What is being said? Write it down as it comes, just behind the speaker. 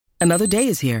Another day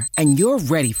is here, and you're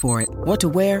ready for it. What to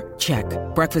wear? Check.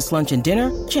 Breakfast, lunch, and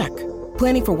dinner? Check.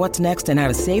 Planning for what's next and how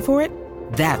to save for it?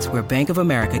 That's where Bank of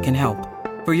America can help.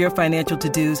 For your financial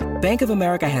to-dos, Bank of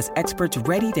America has experts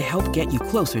ready to help get you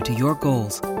closer to your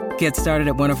goals. Get started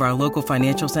at one of our local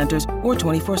financial centers or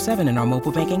 24/7 in our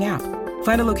mobile banking app.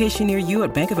 Find a location near you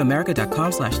at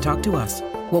bankofamerica.com/talktous.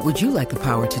 What would you like the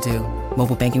power to do?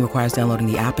 Mobile banking requires downloading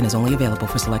the app and is only available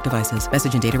for select devices.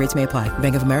 Message en data rates may apply.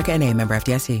 Bank of America N.A., member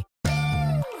FDIC.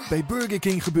 Bij Burger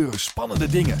King gebeuren spannende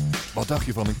dingen. Wat dacht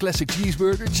je van een classic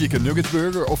cheeseburger, chicken nuggets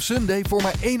burger of sundae voor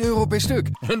maar €1 per stuk?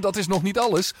 En dat is nog niet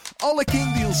alles. Alle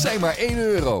King deals zijn maar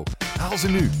 €1. Haal ze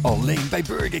nu alleen bij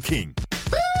Burger King.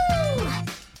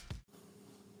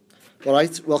 All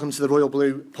right, welcome to the Royal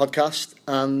Blue podcast,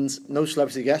 and no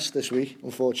celebrity guest this week,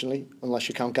 unfortunately, unless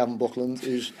you count Gavin Buckland,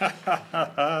 who's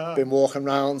been walking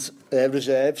around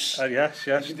reserves. Yes.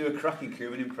 You can do a cracking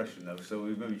Koeman impression though, so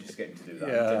we maybe just get him to do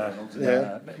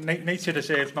that. Nature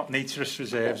reserves, not naturist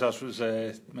reserves, as was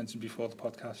mentioned before the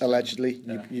podcast. Allegedly,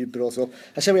 you brought up.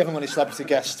 I say we haven't got any celebrity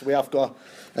guests. We have got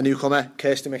a newcomer,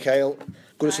 Kirsty McHale.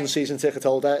 Goodison season ticket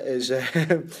holder is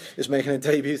making a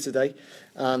debut today,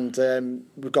 and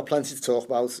we've got plenty to talk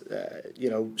about.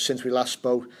 Since we last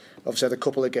spoke, obviously had a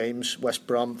couple of games. West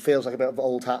Brom feels like a bit of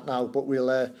old hat now, but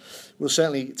we'll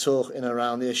certainly talk in and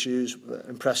around the issues.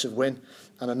 Impressive win,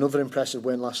 and another impressive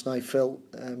win last night. Phil,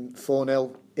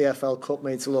 4-0 EFL Cup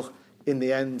made to look in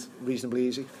the end reasonably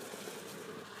easy.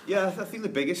 Yeah, I think the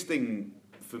biggest thing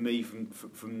for me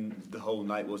from the whole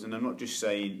night was, and I'm not just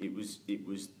saying it was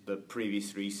the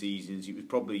previous 3 seasons, it was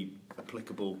probably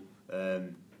applicable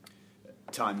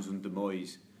times under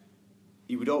Moyes.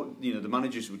 He would, the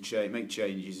managers would make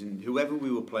changes, and whoever we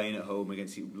were playing at home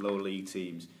against the lower league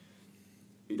teams,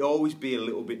 it'd always be a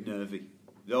little bit nervy.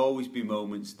 There'd always be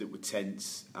moments that were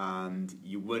tense, and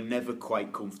you were never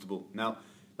quite comfortable. Now,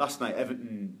 last night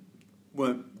Everton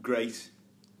weren't great.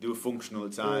 They were functional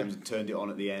at times and turned it on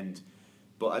at the end.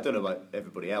 But I don't know about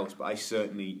everybody else, but I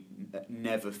certainly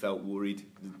never felt worried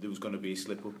that there was going to be a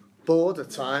slip-up. Bored at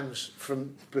times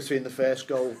from between the first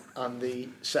goal and the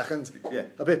second. Yeah.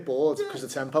 A bit bored because the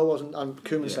tempo wasn't, and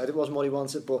Koeman said it wasn't what he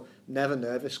wanted, but never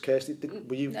nervous. Kirsty,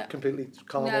 were you completely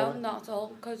calm? No, not at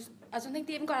all, because I don't think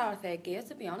they even got out of third gear,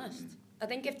 to be honest. I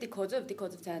think if they could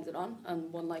have turned it on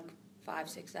and won like 5,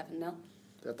 6, 7-0.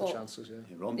 They had the chances,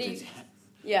 Ron did.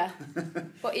 Yeah.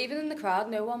 But even in the crowd,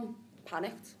 no one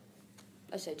panicked.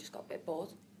 I say just got a bit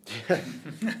bored.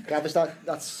 Gav,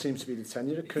 that seems to be the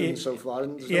tenure of Koeman so far,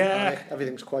 and there's no panic.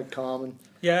 Everything's quite calm. And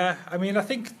I mean, I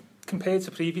think compared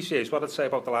to previous years, what I'd say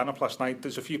about the lineup last night,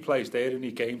 there's a few players there who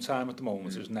need game time at the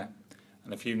moment, isn't there?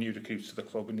 And a few new recruits to the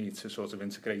club who need to sort of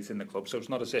integrate in the club. So it's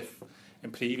not as if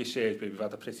in previous years we've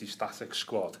had a pretty static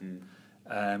squad.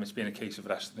 It's been a case of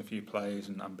resting a few players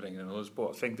and bringing in others. But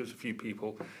I think there's a few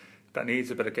people that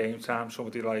needs a bit of game time.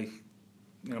 Somebody like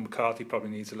McCarthy probably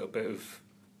needs a little bit of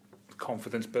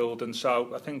confidence building,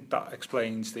 so I think that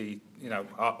explains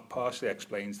partially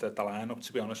explains the lineup,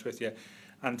 to be honest with you.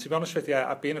 And to be honest with you,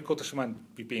 I've been at Goodison when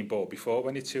we've been bored before,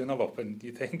 when you're 2-0 up, and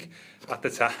you think at the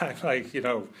time,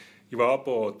 you are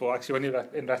bored, but actually when you're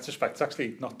in retrospect, it's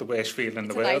actually not the worst feeling in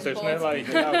the world, isn't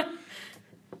it?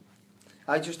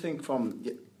 I just think from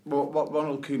what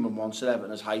Ronald Koeman wants at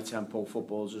Everton is high-tempo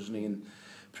footballs, isn't he, and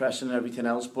pressing and everything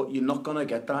else, but you're not going to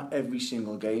get that every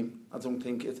single game. I don't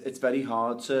think it's very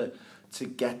hard to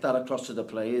get that across to the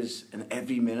players in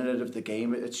every minute of the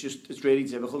game. It's really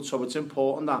difficult. So it's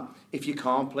important that if you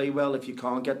can't play well, if you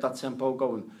can't get that tempo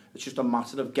going, it's just a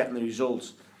matter of getting the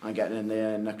results and getting in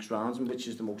the next round, which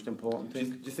is the most important thing.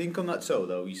 Do you think on that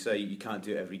though, you say you can't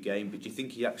do it every game, but do you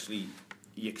think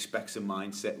he expects a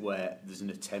mindset where there's an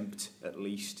attempt at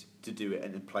least to do it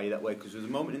and then play that way? Because there was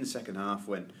a moment in the second half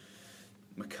when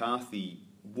McCarthy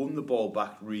won the ball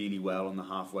back really well on the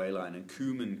halfway line, and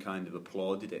Koeman kind of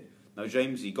applauded it. Now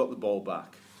Jamesy got the ball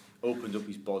back, opened up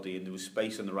his body, and there was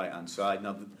space on the right hand side.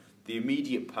 Now the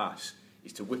immediate pass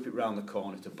is to whip it round the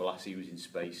corner to Blassie, who was in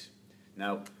space.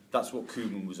 Now that's what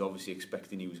Koeman was obviously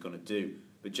expecting he was going to do,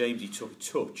 but Jamesy took a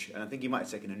touch, and I think he might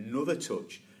have taken another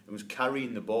touch and was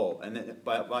carrying the ball, and then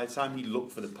by the time he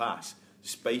looked for the pass, the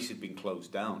space had been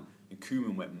closed down and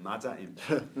Koeman went mad at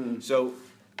him. So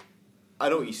I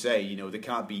know what you say, there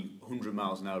can't be 100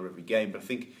 miles an hour every game, but I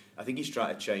think he's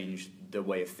trying to change the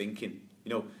way of thinking.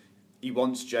 He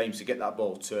wants James to get that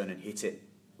ball, turn and hit it,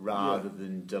 rather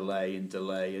than delay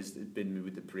as it's been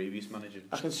with the previous manager.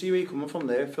 I can see where you're coming from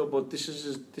there, Phil, but this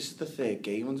is the third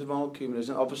game under Ronald Koeman,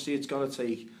 isn't it? Obviously, it's going to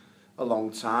take a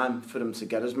long time for him to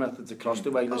get his methods across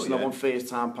the way. Listen, I want first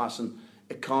time passing.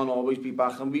 It can't always be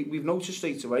back, and we've noticed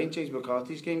straight away in James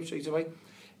McCarthy's game straight away.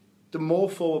 the more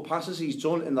forward passes he's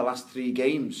done in the last 3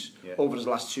 games over his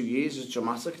last 2 years is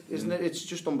dramatic, isn't it? It's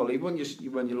just unbelievable when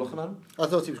you're looking at him. I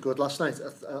thought he was good last night.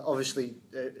 Obviously,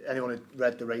 anyone who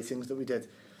read the ratings that we did,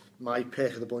 my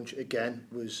pick of the bunch again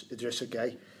was Idrissa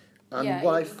Gueye. And yeah, he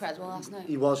was incredible last night.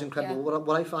 He was incredible. Yeah.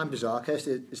 What I find bizarre,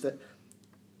 Kirsty, is that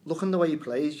looking the way he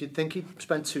plays, you'd think he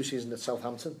spent 2 seasons at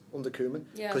Southampton under Koeman,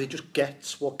 because he just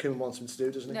gets what Koeman wants him to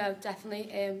do, doesn't he? No, definitely.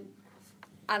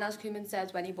 And as Koeman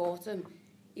said when he bought him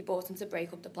to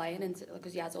break up the playing,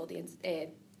 because he has all the I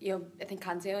think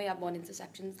Kante only had 1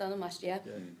 interception done him last year.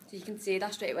 Yeah. So you can see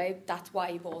that straight away. That's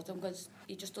why he bought him, because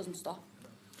he just doesn't stop.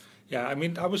 Yeah, I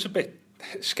mean, I was a bit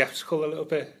sceptical a little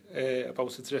bit about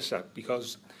Idrissa,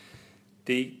 because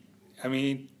I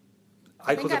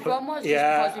think everyone was,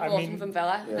 because we bought him from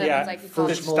Villa. If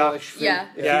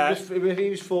he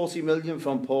was 40 million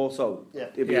from Porto,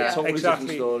 it'd be a totally different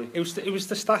story. It was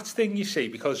the stats thing, you see,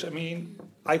 because, I mean,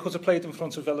 I could have played in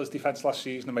front of Villa's defence last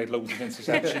season and made loads of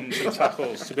interceptions and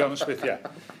tackles, to be honest with you.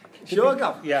 Sure,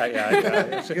 Gav?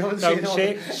 Yeah.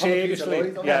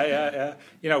 Seriously. Yeah.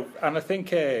 You know, and I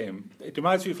think it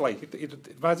reminds me of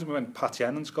it reminds me when Pat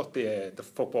Jennings got the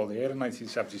Football of the Year in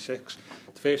 1976.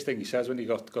 The first thing he says when he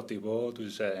got the award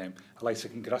was, I'd like to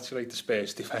congratulate the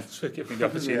Spurs defence for giving me the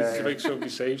opportunity to make so many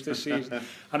saves this season. And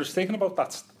I was thinking about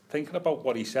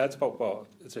what he said about what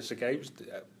Idrissa Gueye was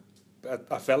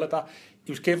at Villa, that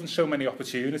he was given so many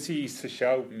opportunities to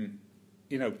show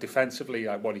you know, defensively,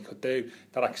 like what he could do,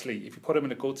 that actually, if you put him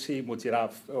in a good team, would you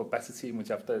have, or a better team, would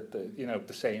you have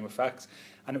the same effect?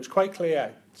 And it was quite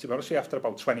clear, to be honest with you, after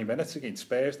about 20 minutes against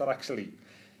Spurs, that actually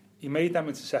he made them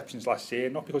interceptions last year,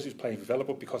 not because he was playing for Villa,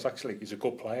 but because actually he's a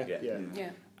good player. Yeah.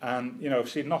 And, you know, I've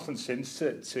seen nothing since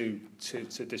to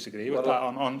disagree with that.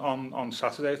 On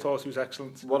Saturday, I thought he was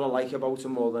excellent. What I like about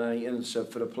him more than anything is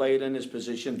for a player in his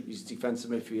position, he's a defensive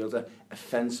midfielder.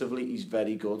 Offensively, he's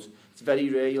very good. It's very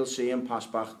rare you'll see him pass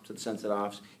back to the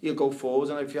centre-halves. He'll go forward,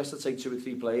 and if he has to take 2 or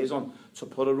 3 players on to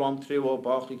put a Ron through or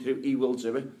Barkley through, he will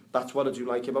do it. That's what I do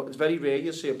like about it. It's very rare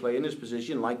you'll see a player in his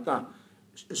position like that.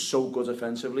 Is so good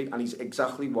offensively, and he's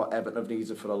exactly what Everton have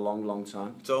needed for a long, long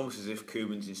time. It's almost as if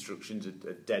Koeman's instructions are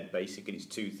dead basic, and it's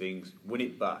 2 things: win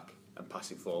it back and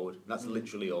pass it forward. And that's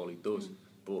literally all he does.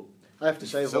 But I have to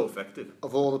say, effective.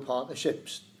 Of all the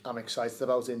partnerships I'm excited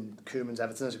about in Koeman's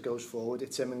Everton as it goes forward,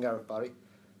 it's him and Gareth Barry,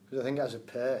 because I think as a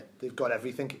pair they've got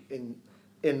everything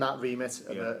in that remit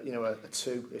of a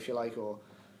 2, if you like, or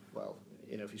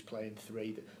if he's playing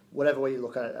 3, whatever way you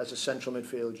look at it, as a central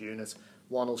midfield unit.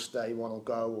 One will stay, one will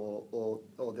go, or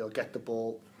they'll get the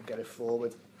ball and get it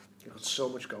forward. You've got so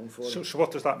much going for them. So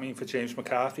what does that mean for James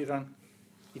McCarthy then?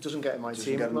 He doesn't get in my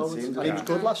team at the moment. And he was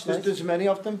good last night. There's many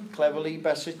of them. Cleverly,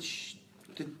 Besic.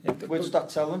 Where does that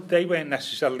tell them? They weren't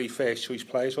necessarily first choice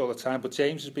players all the time, but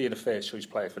James has been a first choice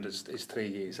player for his 3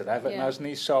 years at Everton, hasn't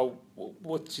he? So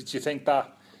what did you think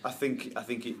that? I think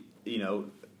it, you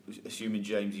know, assuming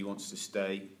James he wants to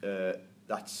stay,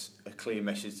 that's a clear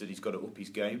message that he's got to up his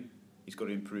game. He's got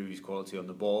to improve his quality on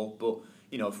the ball. But,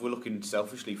 you know, if we're looking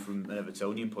selfishly from an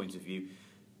Evertonian point of view,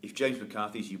 if James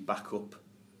McCarthy's your backup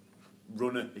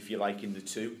runner, if you like, in the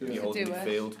 2, if you're holding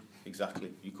midfield,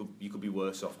 exactly, you could be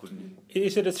worse off, couldn't you?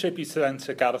 Is it a tribute then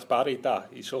to Gareth Barry that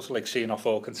he's sort of like seeing off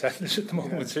all contenders at the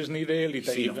moment, isn't he, really?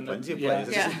 Seeing off plenty of players.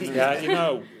 Yeah, you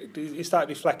know, it's that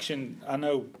reflection. I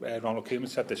know Ronald Koeman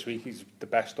said this week he's the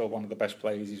best or one of the best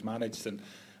players he's managed, and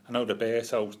I know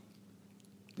Roberto,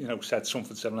 you know, said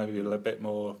something similar, maybe a little bit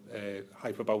more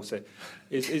hype about it.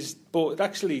 But it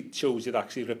actually shows you that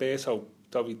actually Roberto,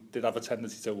 though he did have a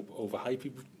tendency to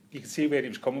overhype, you can see where he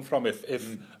was coming from.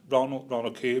 If Ronald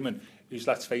Koeman, who's,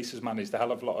 let's face it, managed a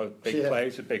hell of a lot of big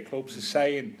players at big clubs, is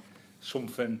saying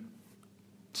something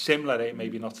similar,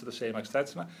 maybe not to the same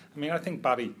extent. I mean, I think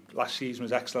Barry last season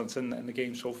was excellent, and in the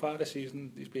game so far this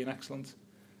season he's been excellent.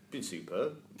 Been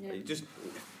superb. Just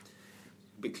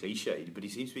a bit cliched, but he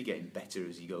seems to be getting better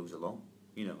as he goes along.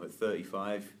 You know, at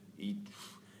 35, he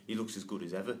looks as good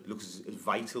as ever. He looks as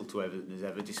vital to Everton as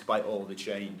ever, despite all the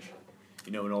change.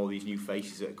 You know, and all these new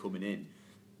faces that are coming in.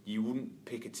 You wouldn't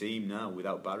pick a team now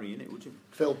without Barry in it, would you?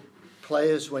 Phil,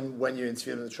 players, when you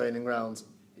interview them in the training ground,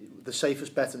 the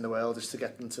safest bet in the world is to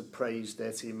get them to praise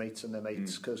their teammates and their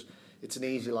mates, because it's an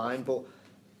easy line. But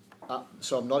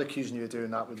so I'm not accusing you of doing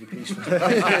that with your piece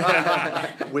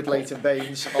with Leighton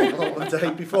Baines on the day.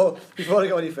 Before I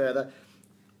go any further,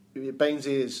 Baines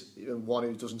is one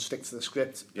who doesn't stick to the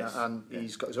script, and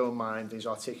he's got his own mind, he's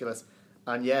articulate.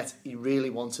 And yet, he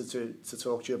really wanted to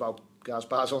talk to you about Gaz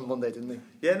Baz on Monday, didn't he?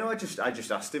 Yeah, no, I just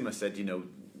asked him. I said, you know,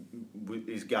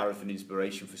 is Gareth an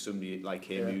inspiration for somebody like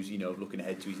him who's, you know, looking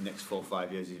ahead to his next 4 or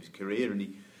 5 years of his career? And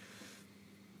he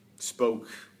spoke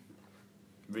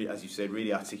as you said,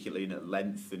 really articulating at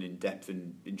length and in depth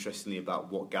and interestingly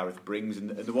about what Gareth brings. And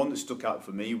the one that stuck out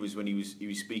for me was when he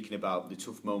was speaking about the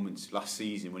tough moments last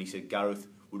season, when he said Gareth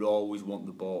would always want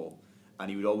the ball, and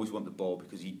he would always want the ball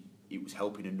because it was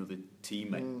helping another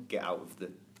teammate get out of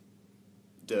the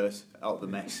dirt, out of the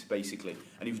mess, basically.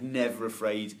 And he was never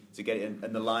afraid to get it.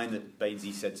 And the line that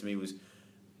Bainesy said to me was,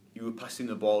 you were passing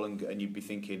the ball and you'd be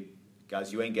thinking,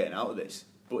 guys, you ain't getting out of this.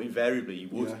 But invariably he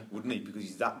would, wouldn't he? Because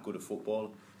he's that good a footballer.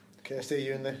 Kirsty, are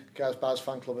you in the Gaz Baz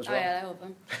fan club as well? Oh yeah, I love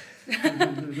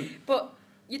him. But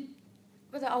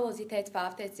with how old is he,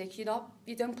 35, 36,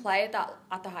 you don't play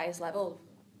at the highest level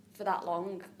for that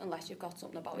long unless you've got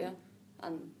something about you.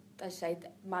 And as I say,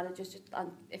 managers,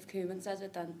 and if Koeman says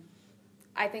it, then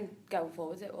I think going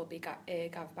forward it will be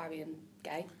Gareth Barry and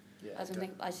Gay. Yeah, I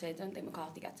don't think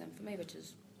McCarthy gets in for me, which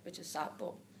is sad,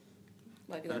 but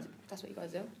that's what you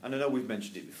guys do. And I know we've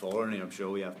mentioned it before, and I'm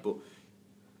sure we have, but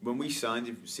when we signed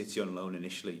him from City on loan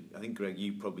initially, I think, Greg,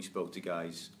 you probably spoke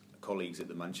to colleagues at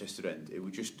the Manchester end,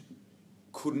 who just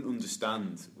couldn't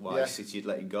understand why City had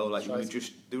let him go. Like,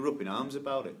 they were up in arms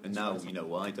about it, and now you know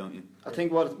why, don't you? I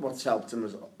think what's helped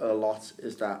him a lot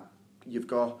is that you've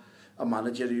got a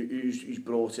manager who's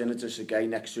brought in just a guy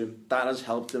next to him. That has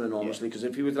helped him enormously, because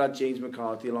if he would have had James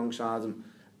McCarthy alongside him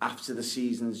after the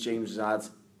seasons James has had,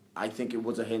 I think it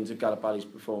would have hindered Gareth Barry's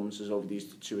performances over these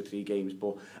 2 or 3 games.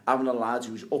 But having a lad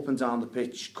who's up and down the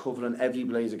pitch, covering every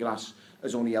blade of grass,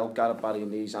 has only helped Gareth Barry in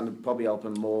these, and probably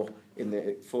helping more in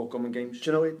the forthcoming games.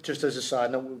 Do you know, just as a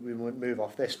side note, we won't move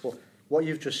off this, but what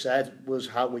you've just said was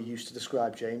how we used to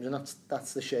describe James, and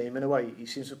that's the shame in a way. He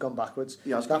seems to have gone backwards.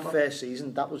 That first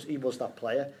season, he was that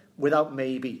player, without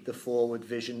maybe the forward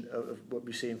vision of what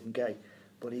we've seen from Gay.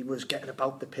 But he was getting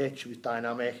about the pitch, he was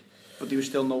dynamic. But there was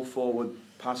still no forward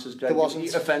passes, Greg. There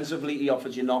wasn't. Offensively, he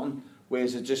offered you nothing,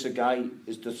 whereas just a guy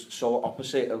is the so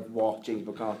opposite of what James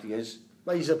McCarthy is.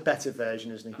 Well, he's a better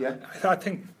version, isn't he? Yeah. I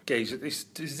think Gay's a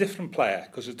different player,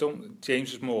 because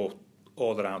James is more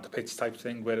all around the pitch type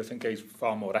thing, where I think Gay's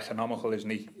far more economical, isn't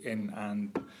he?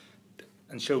 And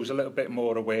shows a little bit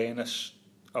more awareness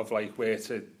of like where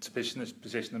to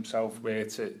position himself, where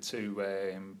to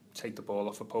take the ball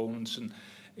off opponents, and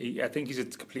I think he's a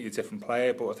completely different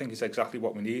player, but I think it's exactly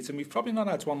what we need, and we've probably not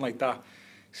had one like that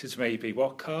since maybe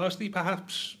Carsley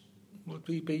perhaps would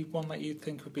be one that you'd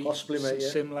think would be possibly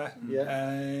similar.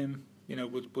 Yeah.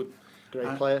 Would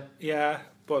great player. Yeah,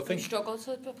 but I think he struggled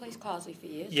to replace Carsley for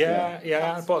years.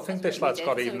 Yeah, but I think this lad's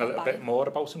got even a little bit more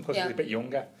about him because he's a bit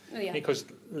younger. Yeah. Because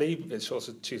Lee, it's sort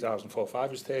of 2004-5,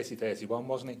 was 31,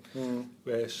 wasn't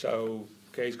he? So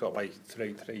Gay's got like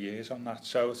three years on that.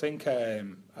 So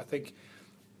I think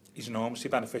he's enormously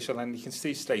beneficial, and you can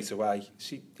see straight away.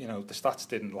 The stats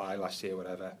didn't lie last year,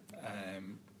 whatever.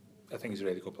 I think he's a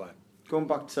really good player. Going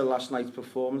back to last night's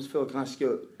performance, Phil, can I ask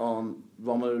you on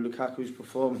Romelu Lukaku's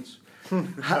performance?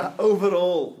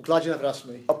 Overall, I'm glad you never asked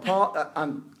me. Apart,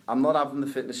 and I'm not having the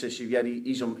fitness issue yet.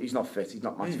 He's not fit. He's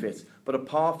not match fit. But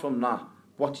apart from that,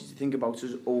 what did you think about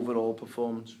his overall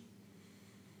performance?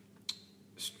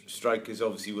 Strikers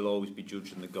obviously will always be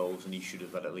judged on the goals, and he should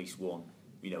have had at least one.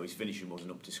 His finishing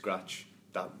wasn't up to scratch.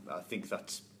 I think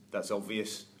that's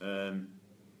obvious.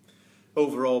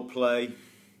 Overall play,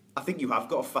 I think you have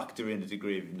got to factor in a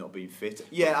degree of not being fit.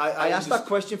 Yeah, I asked that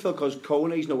question, Phil, because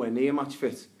Kone's nowhere near match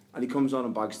fit, and he comes on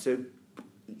and bags 2.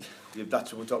 Yeah,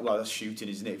 that's what we're talking about. That's shooting,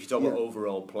 isn't it? If you're talking about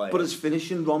overall play, but his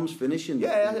finishing, Rom's finishing.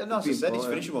 Yeah, as I said, his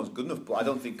finishing was good enough. But I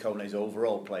don't think Kone's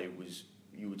overall play was.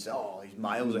 You would say, he's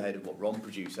miles ahead of what Rom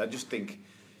produced. I just think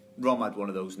Rom had one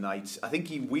of those nights. I think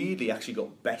he weirdly actually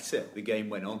got better the game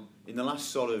went on. In the last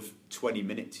sort of 20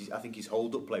 minutes, I think his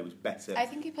hold-up play was better. I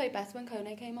think he played better when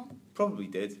Kone came on. Probably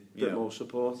did. Bit more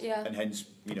support. Yeah. And hence,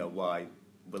 why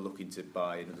we're looking to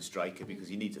buy another striker, because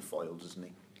he needs a foil, doesn't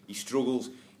he? He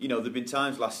struggles. There have been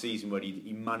times last season where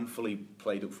he manfully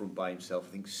played up front by himself.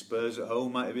 I think Spurs at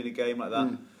home might have been a game like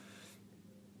that.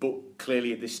 But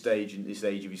clearly at this stage, in this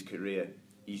age of his career,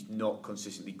 he's not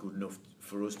consistently good enough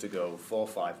for us to go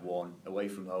 4-5-1 away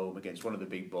from home against one of the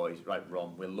big boys. Right,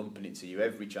 Rom, we're lumping it to you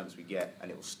every chance we get, and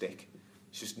it'll stick.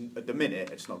 It's just, at the minute,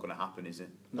 it's not going to happen, is it?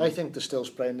 I think they're still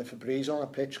spraying the Febreze on a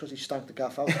pitch because he stank the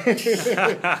gaff out. He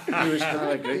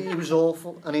was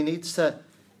awful, and he needs to,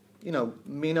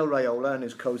 Mino Raiola and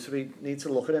his coterie need to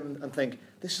look at him and think,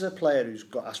 this is a player who's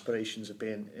got aspirations of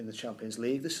being in the Champions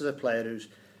League. This is a player who's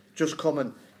just come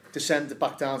and descended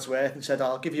back down to earth and said,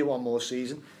 I'll give you one more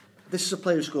season. This is a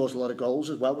player who scores a lot of goals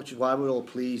as well, which is why we're all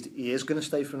pleased he is going to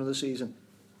stay for another season.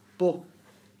 But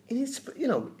he needs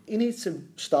to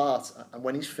start, and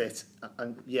when he's fit,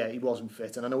 and he wasn't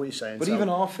fit, and I know what you're saying. But even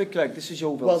half fit, Greg, this is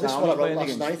your this is what I wrote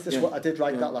last night. I did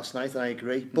write that last night, and I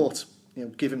agree. But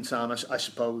give him time, I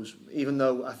suppose. Even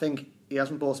though I think he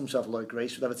hasn't bought himself a lot of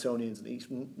grace with Evertonians, and he's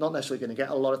not necessarily going to get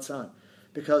a lot of time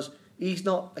because he's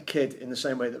not a kid in the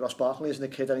same way that Ross Barkley isn't a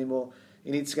kid anymore. He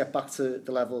needs to get back to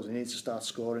the levels. He needs to start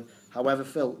scoring. However,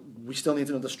 Phil, we still need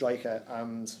another striker,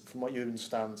 and from what you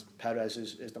understand, Perez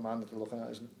is the man that they're looking at,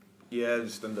 isn't it? Yeah, I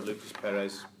understand that Lucas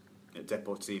Perez at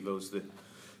Deportivo's the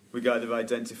guy they've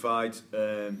identified.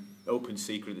 Open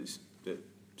secret that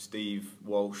Steve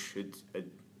Walsh had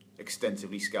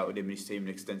extensively scouted him in his team and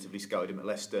extensively scouted him at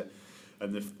Leicester.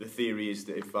 And the theory is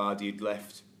that if Vardy had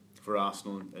left for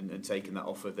Arsenal and taken that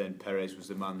offer, then Perez was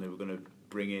the man they were going to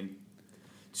bring in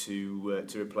to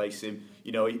replace him.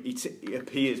 He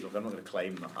appears. Look, I'm not going to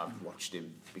claim that I've watched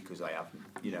him because I haven't.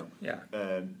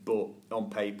 Yeah. But on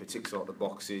paper, ticks all the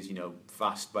boxes.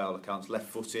 Fast by all accounts,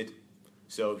 left-footed.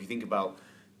 So if you think about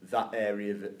that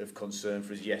area of concern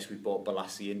for us, yes, we bought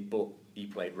Balassi in, but he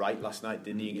played right last night,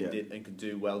 didn't he? And could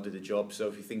do well, did the job. So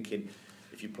if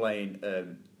you're playing,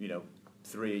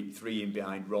 three in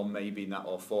behind Rom maybe in that,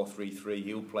 or 4-3-3,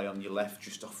 he'll play on your left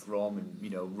just off Rom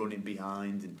and running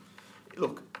behind. And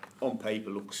look, on paper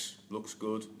looks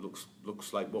good,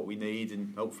 looks like what we need,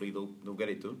 and hopefully they'll get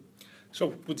it done.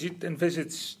 So would you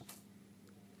envisage?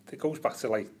 It goes back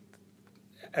to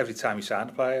every time you sign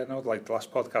a player. I know, the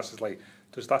last podcast is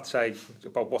does that say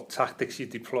about what tactics you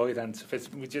deploy then to fit?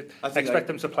 Would you expect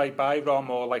them to play by Rom,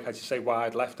 or as you say,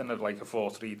 wide left and a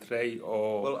 4-3-3?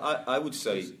 Or well, I would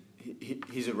say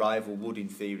his arrival would, in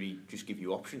theory, just give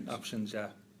you options. Options,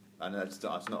 yeah. And that's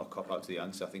not a cop out to the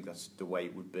answer. I think that's the way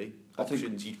it would be.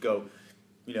 Options, you'd go,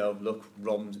 look,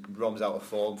 Rom's out of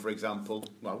form, for example.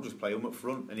 Well, we'll just play him up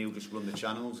front, and he'll just run the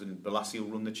channels, and Balassi will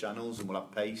run the channels, and we'll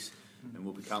have pace, and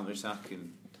we'll be counter-attack.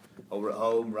 And over at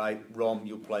home, right, Rom,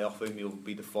 you'll play off him, you'll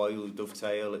be the foil,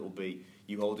 dovetail, it'll be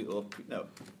you hold it up.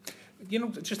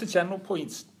 Just a general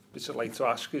point which I'd like to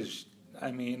ask is,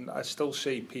 I still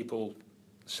see people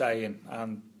saying,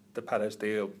 and the Perez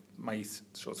deal might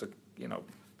sort of,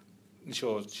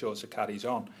 ensure it carries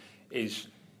on, is,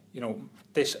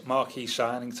 this marquee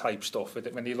signing type stuff.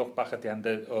 When you look back at the end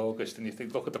of August and you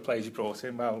think, look at the players you brought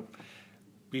in, well,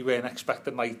 we weren't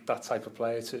expecting that type of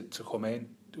player to come in.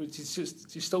 Do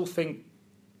you still think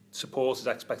supporters'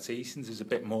 expectations is a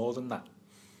bit more than that?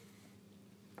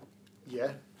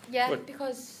 Yeah. Yeah,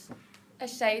 because I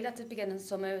say that at the beginning of the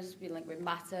summer it was linked with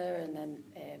Mata, and then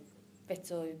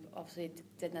Vittel, who obviously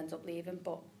didn't end up leaving.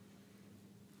 But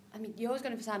you're always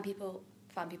going to find people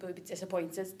who'd be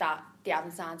disappointed that they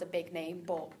haven't signed a big name.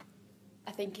 But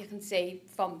I think you can see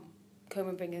from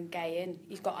Koeman bringing Gay in,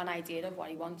 he's got an idea of what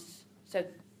he wants. So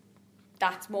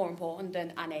that's more important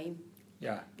than a name.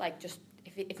 Yeah. Just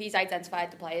if he's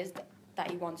identified the players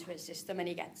that he wants for his system and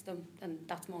he gets them, then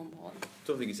that's more important. I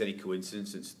don't think it's any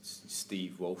coincidence that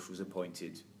Steve Walsh was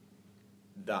appointed.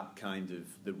 That kind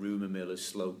of, the rumour mill has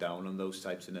slowed down on those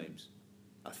types of names.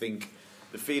 I think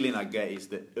the feeling I get is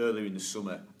that earlier in the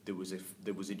summer there was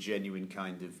a genuine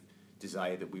kind of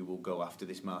desire that we will go after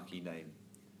this marquee name.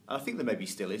 And I think there maybe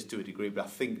still is to a degree, but I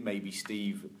think maybe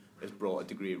Steve has brought a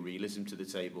degree of realism to the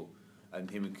table, and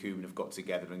him and Koeman have got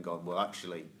together and gone, well,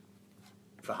 actually,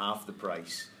 for half the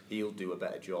price, he'll do a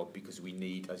better job, because we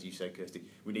need, as you said, Kirsty,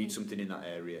 we need something in that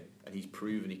area, and he's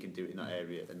proven he can do it in that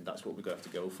area, and that's what we're going to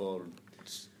have to go for.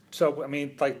 So,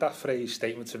 that phrase,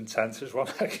 statement of intent, is one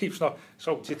that keeps not...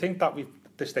 So, do you think that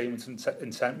the statement of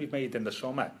intent we've made in the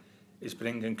summer is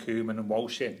bringing Koeman and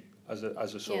Walsh in as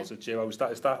a sort of duo? Is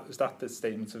that the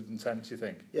statement of intent, do you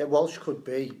think? Yeah, Walsh could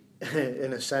be,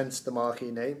 in a sense, the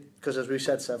marquee name, because as we've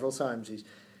said several times, he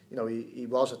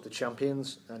was at the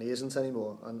Champions and he isn't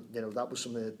anymore, and that was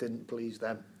something that didn't please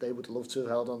them. They would love to have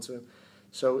held on to him.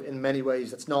 So in many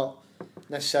ways, that's not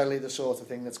necessarily the sort of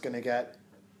thing that's going to get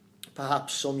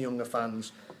perhaps some younger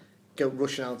fans go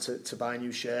rushing out to buy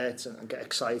new shirts and get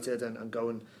excited and go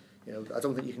and I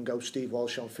don't think you can go Steve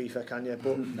Walsh on FIFA, can you?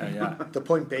 But no, yeah. The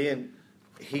point being,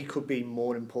 he could be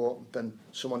more important than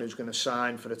someone who's going to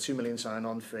sign for a 2 million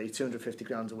sign-on fee, 250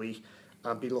 grand a week,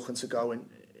 and be looking to go in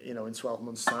 12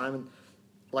 months' time. And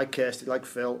like Kirsty, like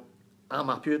Phil, I'm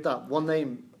happy with that. One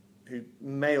name who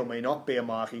may or may not be a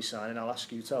marquee signing, I'll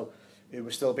ask you, who we're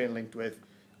still being linked with,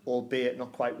 albeit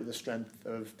not quite with the strength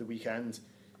of the weekend,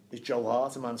 is Joe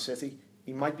Hart of Man City.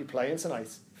 He might be playing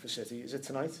tonight for City. Is it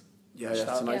tonight? Yeah,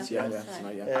 tonight.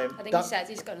 I think he said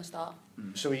he's going to start.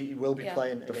 So he will be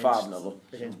playing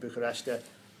against Bucharest.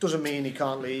 Doesn't mean he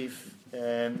can't leave. You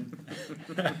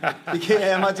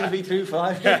can't imagine if he threw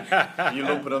 5. You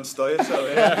lump it on Stoyer, so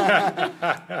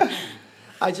yeah.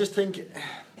 I just think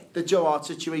the Joe Hart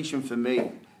situation for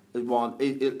me is one.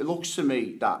 It looks to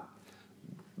me that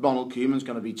Ronald Koeman's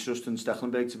going to be trusting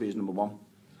Stekelenburg to be his number one.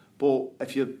 But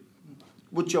if you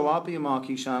Would Joe Hart be a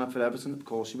marquee signer for Everton? Of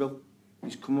course he will.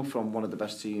 He's coming from one of the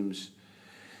best teams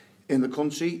in the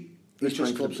country.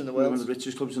 Richest clubs in the world. One of the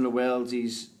richest clubs in the world.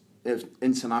 He's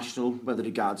international, whether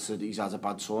regards to he's had a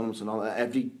bad tournament and all.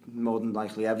 More than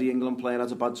likely, every England player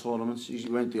has a bad tournament. He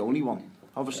weren't the only one.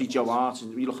 Obviously, Joe Hart,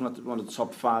 you're looking at one of the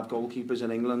top 5 goalkeepers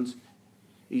in England.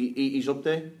 He's up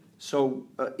there. So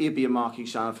he'd be a marquee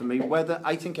signer for me.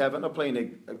 I think Everton are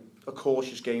playing a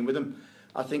cautious game with him.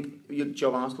 I think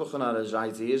Joe Hart's looking at his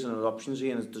ideas and his options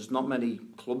here, and there's not many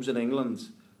clubs in England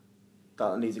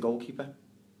that need a goalkeeper.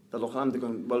 They're looking at him, they're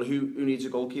going, well, who needs a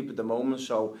goalkeeper at the moment?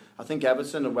 So I think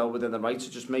Everton are well within the right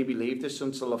to just maybe leave this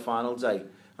until the final day.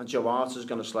 And Joe Hart is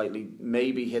going to slightly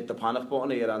maybe hit the panic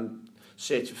button here and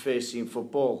search for first team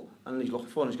football. And he's looking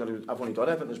for it, I've only got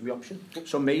Everton as my option.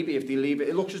 So maybe if they leave it,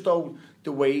 it looks as though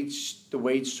the wage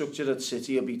structure at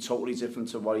City will be totally different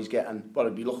to what he's getting, what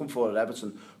he'd be looking for at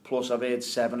Everton. Plus, I've heard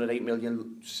 7 or 8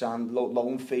 million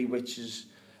loan fee, which is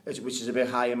a bit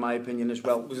high in my opinion as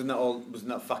well. Wasn't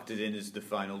that factored in as the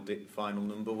final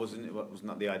number? Wasn't it? Wasn't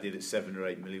that the idea that 7 or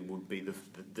 8 million would be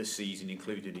the season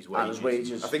including his wages? And his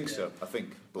wages. I think so. I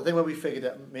think when we figured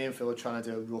it, me and Phil were trying to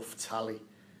do a rough tally.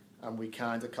 And we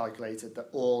kind of calculated that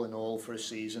all in all for a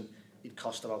season, he'd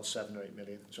cost about 7 or 8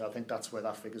 million. So I think that's where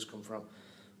that figure's come from.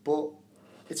 But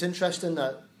it's interesting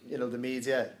that, you know, the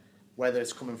media, whether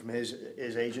it's coming from his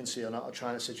agency or not, are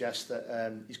trying to suggest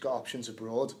that he's got options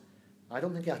abroad. I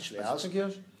don't think he actually has. I think he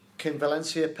has. Can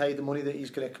Valencia pay the money that he's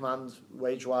going to command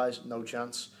wage-wise? No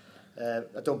chance. I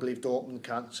don't believe Dortmund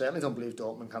can. Certainly don't believe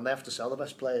Dortmund can. They have to sell the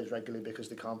best players regularly because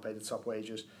they can't pay the top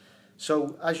wages.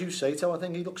 So, as you say, Toe, I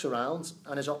think he looks around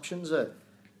and his options are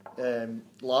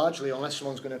largely, unless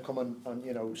someone's going to come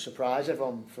and surprise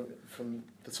everyone from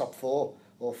the top 4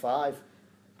 or 5,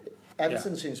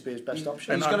 Everton seems to be his best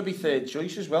option. And he's going to be third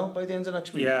choice as well by the end of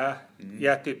next week. The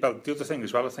other thing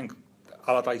as well, I think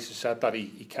Allardyce has said that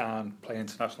he can't play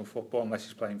international football unless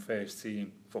he's playing first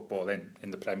team football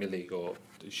in the Premier League or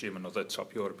assuming other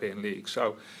top European leagues.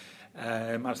 So,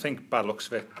 I think by the looks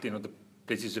of it, the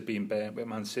bridges have been burnt with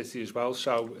Man City as well,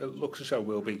 so it looks as though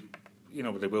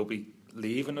they will be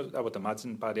leaving, I would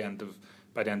imagine, by the end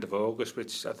of August,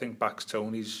 which I think backs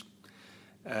Tony's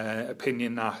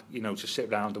opinion that just sit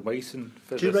around and wait for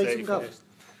the 31st.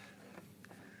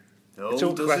 No, it's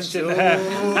a question.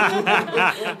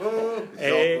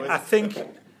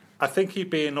 I think he'd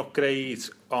be an upgrade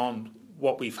on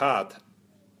what we've had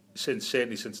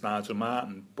certainly since Nigel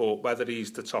Martin, but whether he's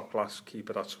the top class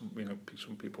keeper, that's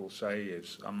some people say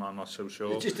is, I'm not so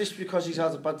sure. Is this because he's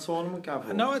had a bad tournament,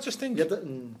 Gav? No, I just think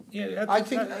I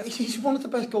think he's one of the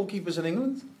best goalkeepers in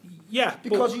England. Yeah,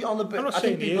 because I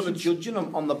think people are judging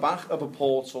him on the back of a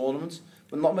poor tournament.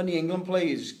 But not many England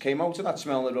players came out of that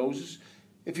smelling the roses.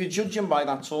 If you're judging by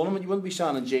that tournament, you wouldn't be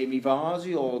signing Jamie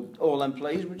Vardy or all them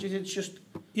players, would you? It's just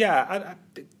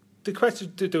the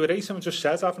question to do it, someone just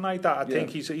said, haven't I, that I think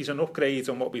he's an upgrade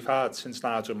on what we've had since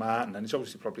Nigel Martin, and he's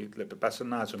obviously probably a little bit better than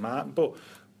Nigel Martin,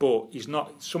 but he's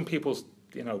not. Some people,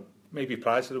 maybe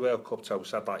prior to the World Cup,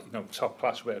 said that top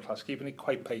class, world class keeping it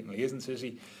quite patently isn't, is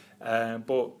he?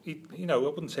 But he, I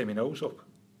wouldn't say my nose up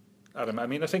at him. I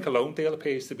mean, I think a loan deal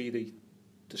appears to be the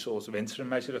sort of interim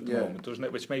measure at the moment, doesn't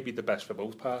it? Which may be the best for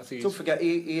both parties. Don't forget,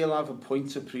 he'll have a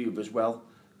point to prove as well.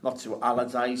 Not to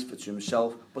Allardyce, but to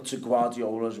himself, but to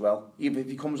Guardiola as well. Even if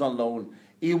he comes on loan,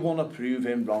 he'll want to prove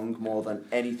him wrong more than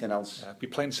anything else. Be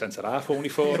playing centre-half only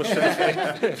for us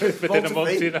within a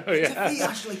month,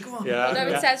 Ashley, go on.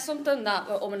 It says something that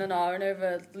we're and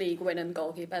over league-winning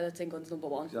goalkeeper that's England's number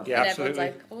 1. Yeah, and absolutely.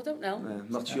 everyone's like, I don't know.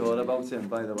 Not sure about him,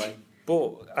 by the way.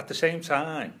 But at the same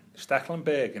time,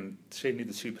 Stekelenburg and certainly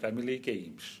the 2 Premier League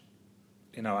games,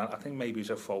 I think maybe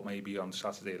he's at fault maybe on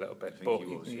Saturday a little bit. But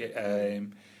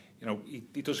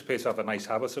he does appear to have a nice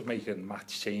habit of making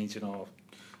match-changing or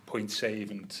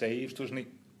point-saving saves, doesn't he?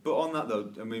 But on that though,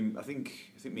 I mean, I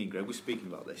think me and Greg were speaking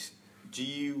about this.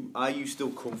 Are you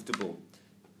still comfortable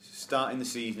starting the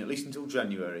season, at least until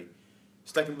January,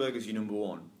 Stekelenburg is your number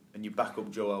 1, and you back up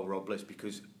Joel Robles,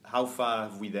 because how far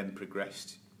have we then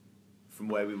progressed from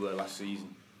where we were last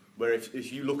season? Where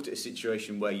if you looked at a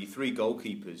situation where your 3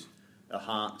 goalkeepers are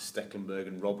Hart, Stekelenburg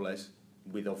and Robles,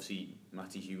 with obviously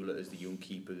Matty Hewlett as the young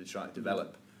keeper they're trying to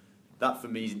develop, that for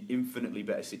me is an infinitely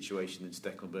better situation than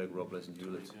Stekelenburg, Robles and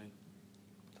Hewlett.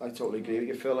 I totally agree with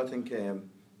you, Phil. I think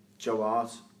Joe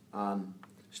Hart and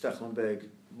Stekelenburg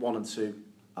 1 and 2,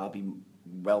 I'll be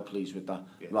well pleased with that,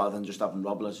 rather than just having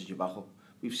Robles as your backup.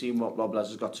 We've seen what Robles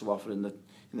has got to offer in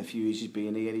the few years he's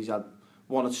been here. He's had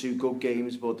 1 or 2 good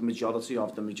games, but the majority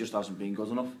of them he just hasn't been good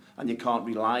enough, and you can't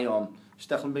rely on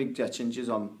Stekelenburg gets injured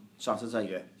on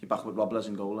Saturday. Yeah. You're back with Robles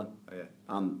in goal then. Yeah.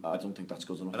 And I don't think that's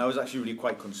good enough. And I was actually really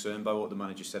quite concerned by what the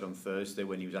manager said on Thursday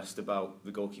when he was asked about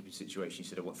the goalkeeping situation. He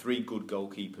said, I want 3 good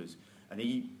goalkeepers. And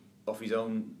he, off his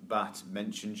own bat,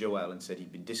 mentioned Joel and said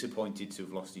he'd been disappointed to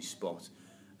have lost his spot.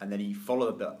 And then he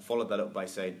followed that up by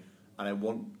saying, and I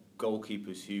want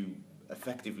goalkeepers who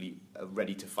effectively are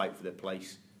ready to fight for their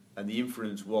place. And the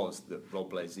inference was that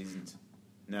Robles isn't.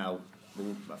 Now,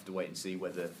 we'll have to wait and see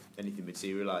whether anything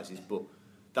materialises, but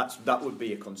that would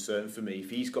be a concern for me. If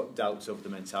he's got doubts over the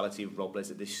mentality of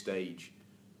Robles at this stage,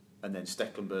 and then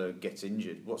Stecklenburg gets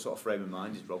injured, what sort of frame of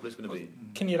mind is Robles going to be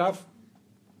in? Can you have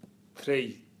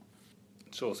 3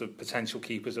 sort of potential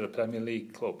keepers at a Premier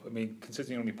League club? I mean,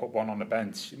 considering you only put 1 on the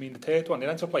bench, I mean, the third one, it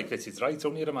ends up like this, it's right,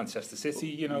 only at Manchester City,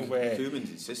 you know, where... Koeman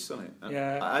insists on it.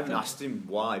 Yeah. I haven't asked him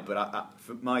why, but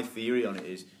for my theory on it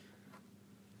is,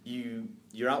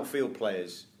 your outfield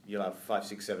players, you'll have 5,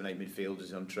 6, 7, 8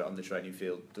 midfielders on the training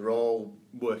field. They're all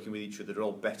working with each other. They're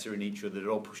all better in each other. They're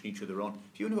all pushing each other on.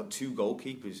 If you've only got 2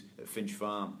 goalkeepers at Finch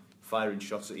Farm firing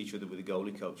shots at each other with a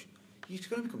goalie coach, you're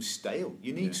going to become stale.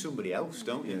 You need somebody else,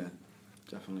 don't you? Yeah,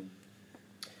 definitely.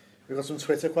 We've got some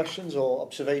Twitter questions or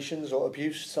observations or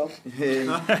abuse, Tom? Bit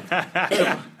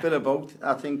of both.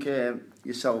 I think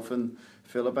yourself and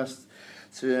Phil are best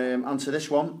to answer this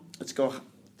one.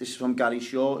 This is from Gary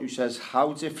Shaw, who says,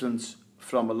 how different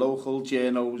from a local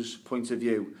journo's point of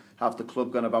view have the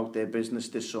club gone about their business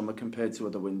this summer compared to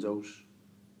other windows?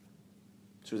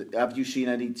 So have you seen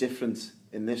any difference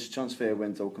in this transfer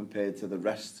window compared to the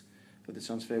rest of the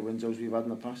transfer windows we've had in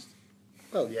the past?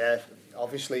 Well, yeah,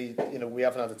 obviously, you know, we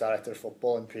haven't had a director of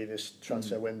football in previous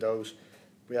transfer windows.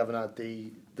 We haven't had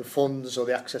the funds or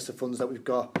the access to funds that we've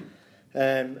got,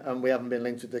 and we haven't been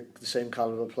linked with the same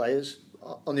calibre of players.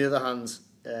 On the other hand,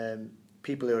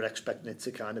 people who are expecting it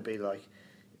to kind of be like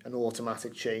an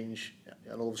automatic change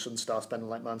and all of a sudden start spending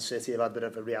like Man City have had a bit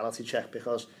of a reality check,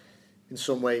 because in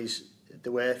some ways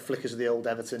there were flickers of the old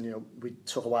Everton. You know, we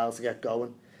took a while to get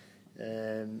going.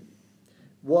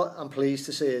 What I'm pleased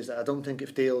to see is that I don't think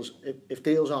if deals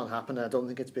aren't happening, I don't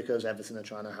think it's because Everton are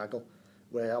trying to haggle,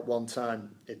 where at one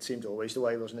time it seemed always the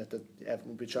way, wasn't it, that Everton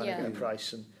would be trying to get a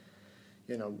price, and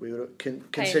you know, we were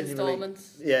continually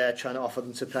trying to offer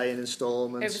them to pay in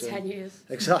instalments over 10 years.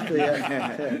 Exactly.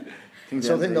 Yeah.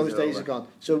 So I think those days are gone.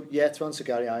 So yeah, to answer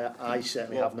Gary, I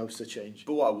certainly have noticed a change.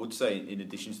 But what I would say in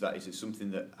addition to that is it's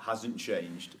something that hasn't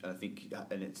changed, and I think,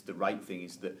 and it's the right thing,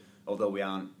 is that although we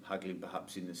aren't haggling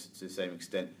perhaps to the same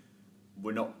extent,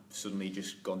 we're not suddenly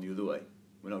just gone the other way.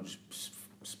 We're not just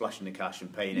splashing the cash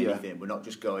and paying anything. We're not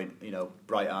just going, you know,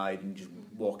 bright-eyed and just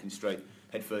walking straight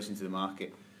head first into the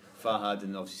market. Farhad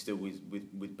and obviously still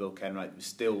with Bill Kenwright, we're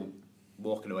still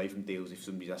walking away from deals if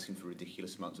somebody's asking for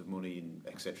ridiculous amounts of money and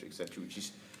etc.,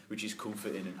 which is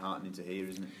comforting and heartening to hear,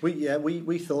 isn't it?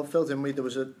 We thought, Phil, didn't we? There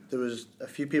was a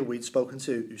few people we'd spoken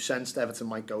to who sensed Everton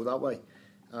might go that way,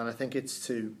 and I think it's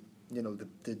to, you know,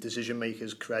 the decision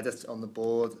makers' credit on the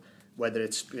board, whether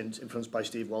it's been influenced by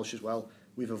Steve Walsh as well.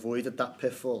 We've avoided that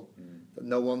pitfall. That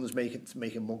no one's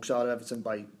making mugs out of Everton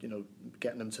by, you know,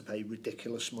 getting them to pay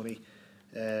ridiculous money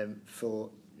for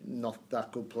not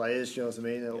that good players, you know what I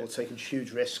mean? Or taking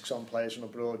huge risks on players from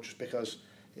abroad just because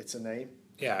it's a name.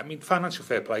 Yeah, I mean, financial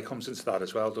fair play comes into that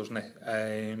as well, doesn't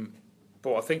it?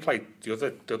 But I think like the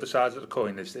other side of the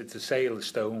coin is it's the sale of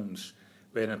Stones,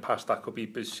 where in the past that could be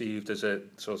perceived as a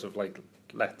sort of like,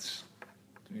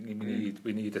 we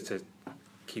need it to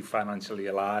keep financially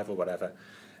alive or whatever.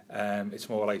 It's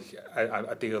more like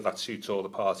a deal that suits all the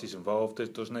parties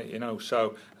involved, doesn't it? You know,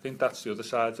 so I think that's the other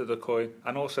side of the coin,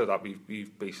 and also that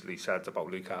we've basically said about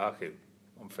Lukaku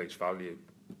on face value,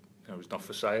 you know, he's not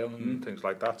for sale and things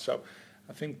like that. So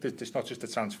I think that it's not just a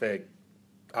transfer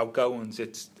outgoings,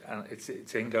 it's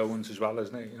ingoings as well,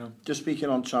 isn't it? You know. Just speaking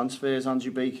on transfers,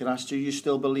 Andrew Baker asked you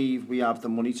still believe we have the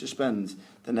money to spend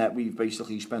the net we've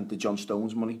basically spent the John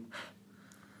Stones money?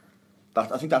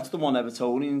 I think that's the one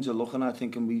Evertonians are looking at,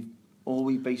 thinking all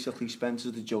we basically spent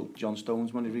is the John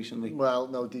Stones money recently. Well,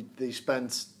 no, they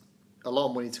spent a lot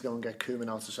of money to go and get Koeman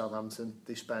out of Southampton.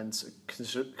 They spent a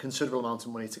considerable amount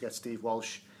of money to get Steve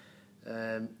Walsh.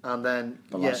 And then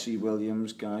Balassi,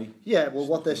 Williams, Guy. Yeah, well,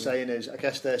 what they're saying is, I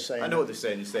guess they're saying, I know what they're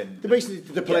saying. Basically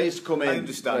the players come in.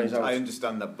 I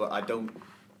understand that, but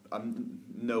I'm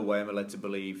no way am I led to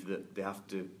believe that they have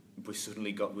to.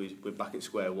 We're back at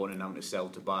square one and having to sell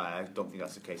to buy. I don't think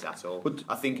that's the case at all. But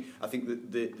I think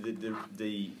that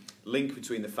the link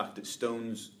between the fact that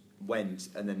Stones went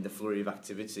and then the flurry of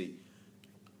activity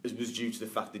was due to the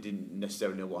fact they didn't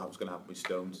necessarily know what was going to happen with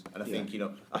Stones. And I think, you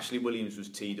know, Ashley Williams was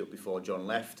teed up before John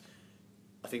left.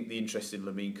 I think the interest in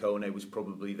Lamine Kone was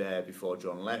probably there before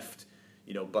John left.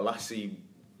 You know, Balassi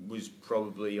was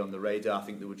probably on the radar. I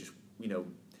think they were just,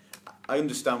 I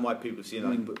understand why people are seeing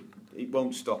that, but it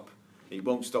won't stop. It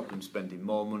won't stop them spending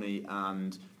more money.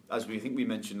 And as we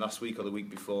mentioned last week or the week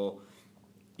before,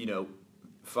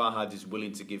 Farhad is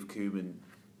willing to give Koeman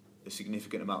a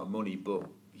significant amount of money, but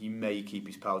he may keep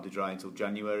his powder dry until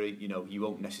January. He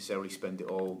won't necessarily spend it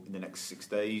all in the next 6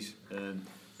 days,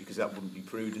 because that wouldn't be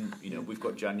prudent. We've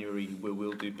got January.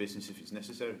 We'll do business if it's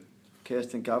necessary.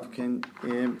 Kirsten, Gav, can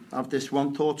have this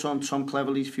one thought on Tom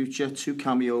Cleverley's future? 2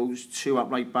 cameos, 2 at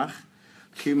right back.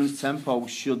 Koeman's tempo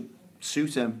should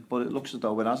suit him, but it looks as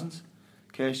though it hasn't.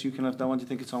 Kirsten, you can have that one. Do you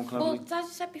think it's Tom Cleverley? Well, as I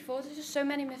said before, there's just so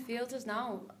many midfielders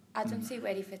now. I don't see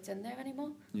where he fits in there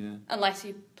anymore. Yeah. Unless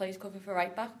he plays cover for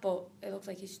right back, but it looks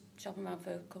like he's shopping around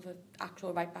for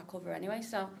actual right back cover anyway.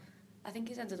 So I think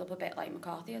he's ended up a bit like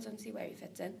McCarthy. I don't see where he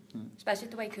fits in, especially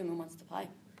the way Koeman wants to play.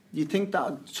 You think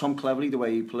that Tom Cleverley, the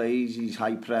way he plays, he's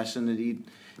high pressing, and he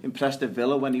impressed at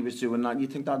Villa when he was doing that. You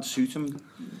think that'd suit him,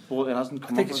 but it hasn't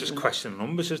come. I think it's just a question of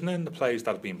numbers, isn't it? And the players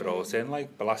that have been brought in,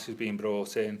 like Bolasie being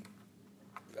brought in,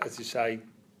 as you say,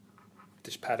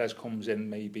 this Perez comes in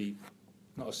maybe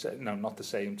not the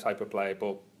same type of player,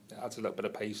 but adds a little bit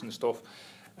of pace and stuff.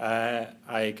 I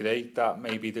agree that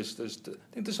maybe I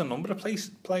think there's a number of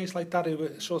players like that who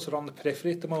are sort of on the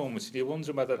periphery at the moment. So you're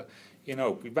wondering whether,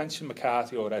 we mentioned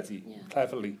McCarthy already,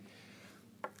 Cleverley.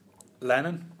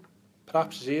 Lennon,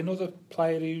 perhaps is he another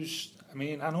player who's,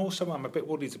 and also I'm a bit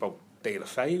worried about De La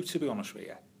Feu, to be honest with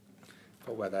you.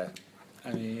 But whether,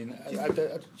 do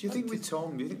you think with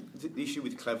Tom, do you think the issue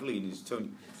with Cleverley is,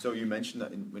 so you mentioned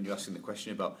that when you're asking the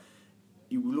question about,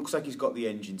 he looks like he's got the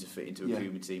engine to fit into a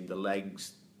Koeman team, the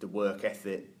legs, the work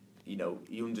ethic, he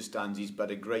understands, he's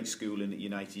had a great schooling at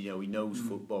United, he knows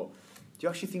football. Do you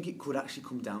actually think it could actually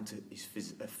come down to his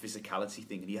physicality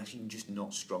thing, and he's actually just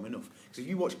not strong enough? Because if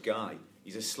you watch Guy,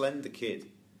 he's a slender kid,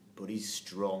 but he's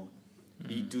strong.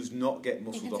 He does not get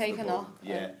muscled off the ball.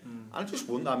 I just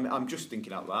wonder, I'm just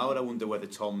thinking out loud, I wonder whether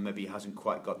Tom maybe hasn't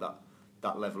quite got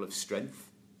that level of strength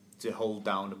to hold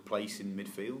down a place in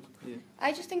midfield. Yeah.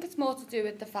 I just think it's more to do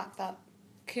with the fact that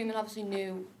Koeman obviously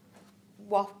knew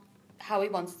how he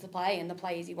wanted to play and the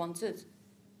players he wanted,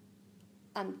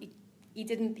 and he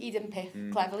didn't pick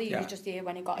Cleverley. He was just here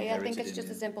when he got here. I think it's just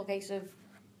a simple case of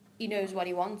he knows what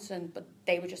he wants, but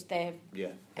they were just there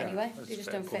anyway. They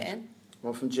just don't fit in.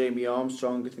 Well, from Jamie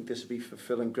Armstrong, I think this would be for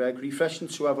Phil and Greg. Refreshing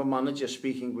to have a manager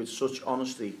speaking with such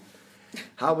honesty.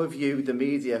 How have you, the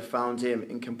media, found him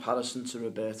in comparison to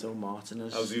Roberto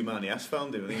Martinez? How Zoumani has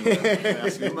found him, I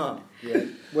think. Yeah.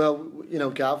 Well,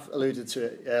 Gav alluded to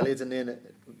it earlier, didn't he, in a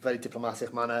very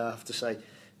diplomatic manner, I have to say,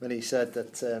 when he said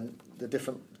that the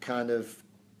different kind of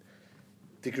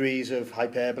degrees of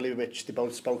hyperbole which they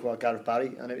both spoke about Gareth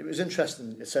Barry, and it was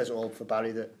interesting. It says all for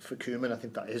Barry, that for Koeman, I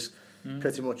think that is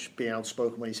pretty much being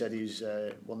outspoken when he said he's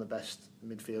one of the best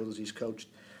midfielders he's coached.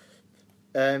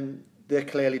 There are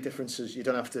clearly differences. You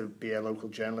don't have to be a local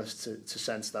journalist to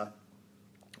sense that.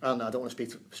 And I don't want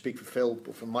to speak for Phil,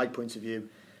 but from my point of view,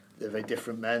 they're very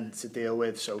different men to deal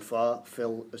with so far.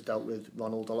 Phil has dealt with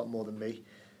Ronald a lot more than me.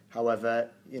 However,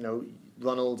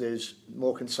 Ronald is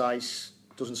more concise,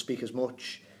 doesn't speak as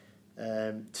much,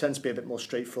 tends to be a bit more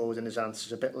straightforward in his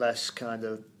answers, a bit less kind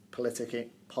of politicking.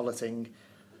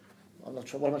 I'm not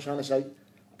sure, what am I trying to say?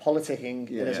 Politicking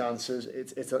in his answers.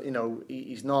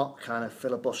 He's not kind of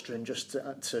filibustering just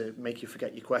to make you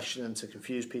forget your question and to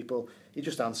confuse people. He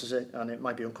just answers it, and it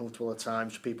might be uncomfortable at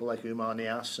times for people like Umar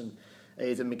Niasse and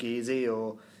Aidan McGeady,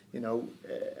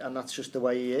 and that's just the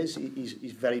way he is.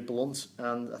 He's very blunt,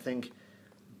 and I think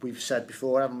we've said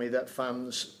before, haven't we, that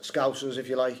fans, Scousers, if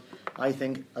you like, I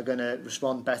think are going to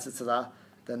respond better to that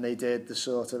than they did the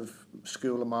sort of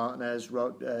School of Martinez,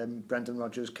 Brendan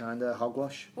Rodgers kind of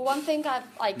hogwash. Well, one thing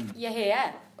you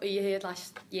heard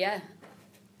last year,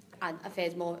 and I've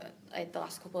heard more the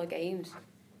last couple of games,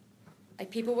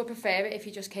 people would prefer it if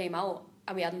he just came out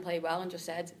and we hadn't played well and just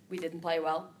said we didn't play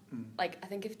well. I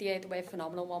think if they heard the word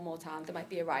phenomenal one more time, there might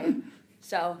be a riot.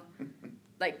 So,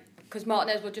 because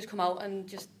Martinez would just come out and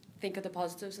just think of the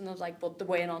positives, and I was like, but the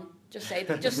weigh on. Just say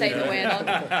the weigh on.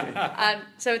 And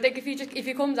so I think if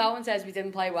he comes out and says we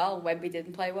didn't play well when we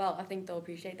didn't play well, I think they'll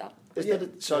appreciate that. Is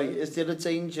there a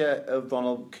danger of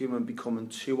Ronald Koeman becoming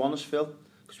too honest, Phil?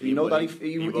 Because we know that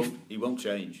he won't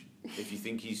change. If you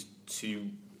think he's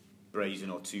too brazen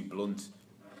or too blunt,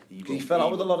 he fell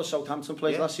out with a lot of Southampton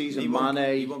players last season. He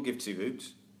won't give two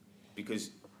hoots because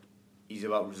he's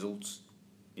about results.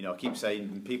 I keep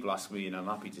saying, people ask me, and I'm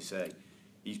happy to say,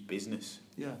 he's business.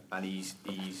 Yeah. And he's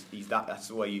that's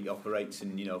the way he operates,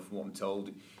 and from what I'm told,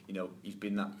 he's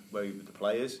been that way with the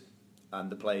players,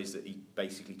 and the players that he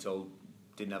basically told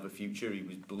didn't have a future, he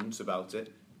was blunt about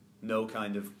it. no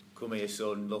kind of, come here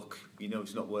son, look, you know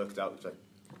it's not worked out. It's like,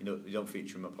 you know, you don't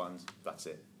feature in my plans, that's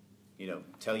it. You know,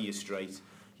 tell you straight.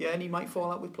 Yeah, and he might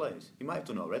fall out with players. He might have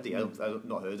done already. I've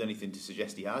not heard anything to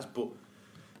suggest he has, but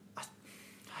I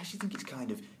actually think it's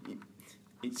kind of,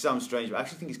 it sounds strange, but I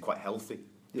actually think it's quite healthy.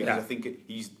 Because I think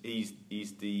he's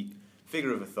the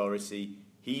figure of authority,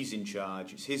 he's in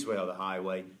charge, it's his way or the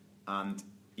highway, and,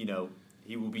 you know,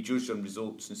 he will be judged on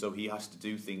results, and so he has to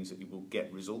do things that he will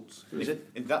get results.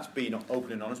 And that's being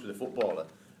open and honest with a footballer,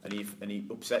 and he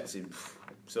upsets him,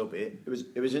 so be it.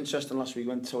 It was interesting last week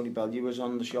when Tony Bellew was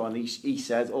on the show, and he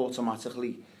said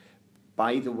automatically,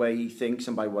 by the way he thinks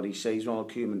and by what he says,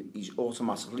 Ronald Koeman, he's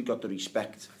automatically got the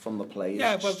respect from the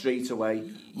players straight away,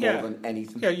 more than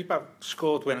anything. Yeah, you've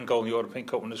scored winning goal in the European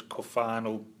Cup Winners' Cup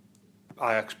final,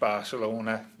 Ajax,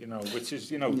 Barcelona, you know, which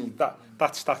is, you know,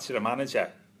 that stature of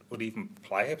manager, or even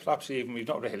player, perhaps even, we've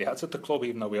not really had at the club,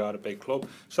 even though we are a big club.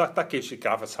 So that gives you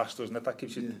gravitas, doesn't it? That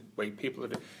gives you the way people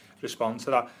respond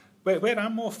to that. Where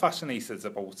I'm more fascinated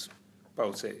about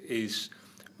it is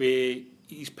where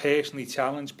he's personally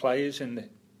challenged players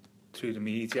through the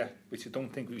media, which I don't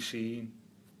think we've seen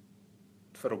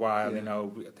for a while. You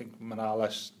know, I think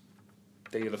Morales,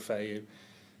 De La Feu,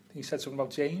 he said something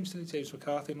about James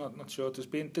McCarthy. I'm not sure.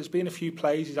 There's been a few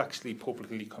players he's actually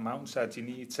publicly come out and said you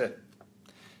need to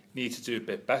do a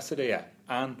bit better here.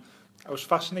 And I was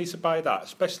fascinated by that,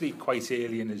 especially quite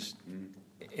early in his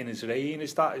reign.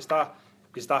 Is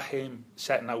that him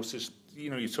setting out his, you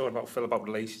know, you talk about Phil about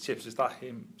relationships, is that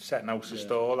him setting out his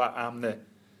stall, that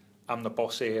I'm the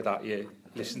boss here, that you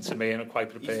listen to me and I'm quite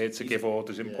prepared to give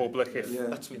orders in public.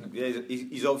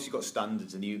 He's obviously got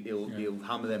standards and he'll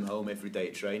hammer them home every day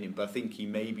at training, but I think he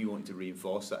maybe wanted to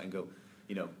reinforce that and go,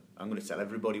 you know, I'm going to tell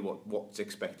everybody what's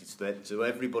expected, so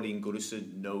everybody in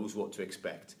Goodison knows what to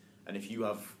expect, and if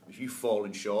you've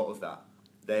fallen short of that,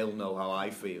 they'll know how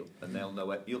I feel, and they'll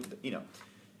know it. You know,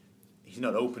 he's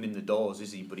not opening the doors,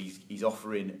 is he? But he's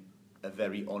offering a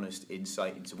very honest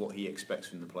insight into what he expects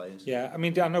from the players. Yeah, I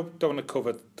mean, I know don't want to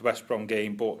cover the West Brom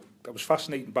game, but I was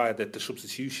fascinated by the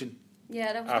substitution.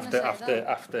 Yeah, after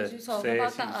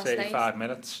 35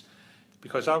 minutes,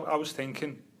 because I was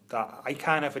thinking that I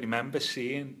can't ever remember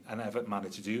seeing an Everton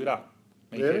manager do that.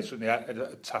 A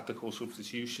tactical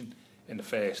substitution in the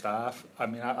first half. I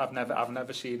mean, I've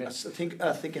never seen it.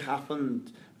 I think it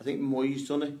happened. I think Moyes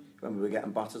done it when we were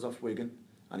getting battered off Wigan,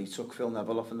 and he took Phil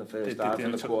Neville off in the first half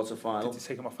in the quarter final. Did he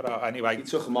take him off for that? Anyway, he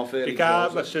took him off early.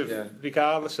 Regardless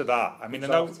of that, I mean, I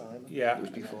know. Yeah, it was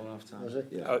before half time. Was it?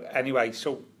 Yeah. Anyway,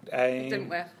 so it didn't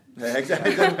work. Yeah,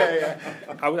 exactly.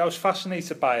 I was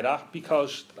fascinated by that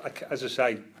because, as I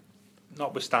say,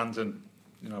 notwithstanding,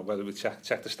 you know, whether we check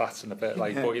the stats in a bit,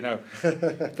 like, but you know,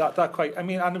 that quite. I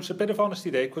mean, and there was a bit of honesty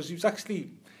there because he was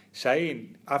actually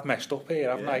saying, "I've messed up here,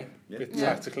 haven't I?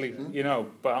 Tactically, you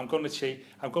know, but I'm going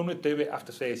to do it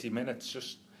after 30 minutes,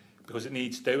 just because it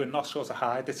needs doing, not sort of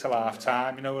hide it till half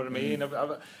time. You know what I mean? And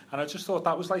I just thought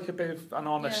that was like a bit of an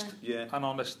honest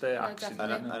action.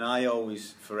 And I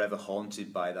always forever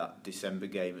haunted by that December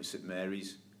game at St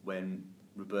Mary's when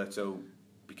Roberto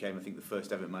became, I think, the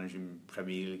first ever manager in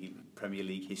Premier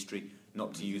League history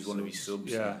not to use one of his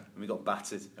subs. Yeah. And we got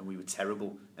battered and we were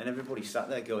terrible. And everybody sat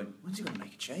there going, when's he going to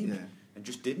make a change? Yeah. And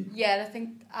just didn't. Yeah, I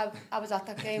think I was at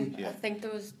that game. I think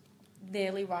there was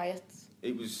nearly riots.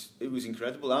 It was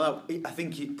incredible. And I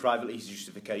think privately his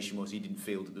justification was he didn't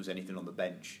feel that there was anything on the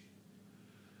bench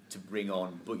to bring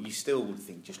on, but you still would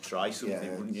think just try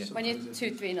something, wouldn't you? When you're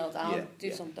 2-3-0 down,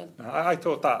 do something. I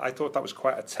thought that was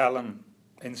quite a telling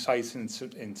insight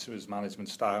into his management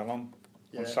style on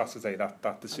Saturday,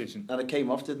 that decision. And it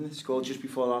came off, didn't it? Scored just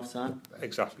before half time.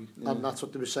 Exactly. Yeah. And that's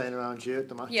what they were saying around you at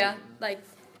the match. Yeah, like,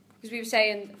 because we were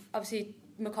saying, obviously,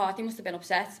 McCarthy must have been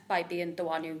upset by being the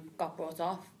one who got brought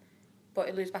off. But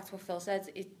it loops back to what Phil said,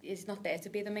 he's not there to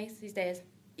be the mate, he's there,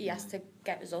 he has to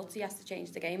get results, he has to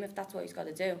change the game if that's what he's got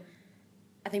to do.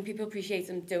 I think people appreciate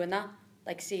him doing that,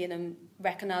 like seeing him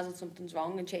recognising something's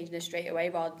wrong and changing it straight away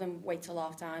rather than wait till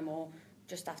half time or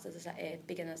just after the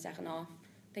beginning of the second half.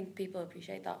 I think people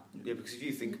appreciate that. Yeah, because if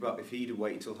you think about if he'd have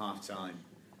waited till half time,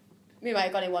 we might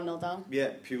have got him 1-0 down.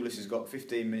 Yeah, Pulis has got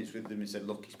 15 minutes with them and said,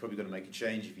 look, he's probably going to make a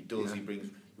change. If he does, he brings,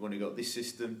 you want to go this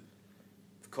system.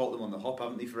 They've caught them on the hop,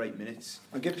 haven't they, for 8 minutes?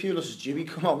 And give Pulis' Jimmy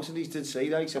come out and he did say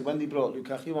that. He said when they brought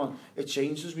Lukaku on, it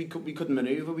changed us. We couldn't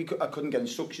manoeuvre. I couldn't get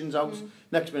instructions out.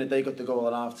 Next minute they got the goal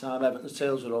at half time. Everton's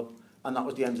tails were up. And that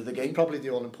was the end of the game. Probably the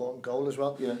all-important goal as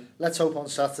well. Yeah. Let's hope on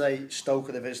Saturday, Stoke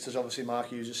are the visitors, obviously Mark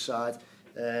Hughes' side.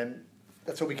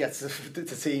 Let's hope he gets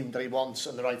the team that he wants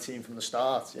and the right team from the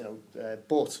start. You know,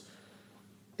 but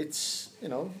it's, you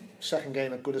know, second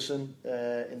game at Goodison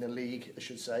in the league, I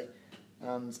should say.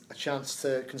 and a chance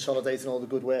to consolidate on all the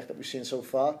good work that we've seen so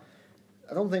far.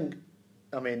 I don't think,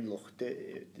 I mean, look,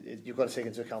 you've got to take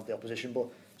into account the opposition, but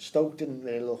Stoke didn't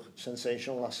really look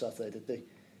sensational last Saturday, did they?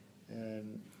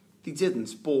 They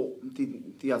didn't, but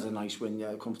they had a nice win,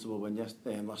 a comfortable win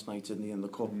last night, didn't they, in the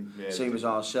cup? Same as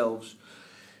ourselves.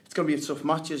 It's going to be a tough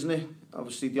match, isn't it?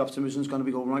 Obviously, the optimism's going to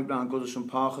be going right round Goodison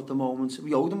Park at the moment.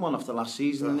 We owed them one after last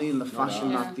season, didn't they? In the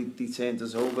fashion that they turned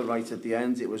us over right at the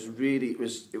end. It was really, it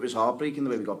was heartbreaking the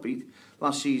way we got beat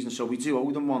last season. So we do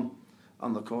owe them one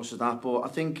on the course of that. But I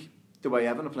think the way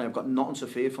Everton are playing, I've got nothing to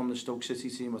fear from the Stoke City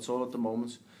team at all at the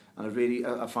moment. And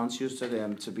I fancy us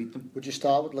to beat them. Would you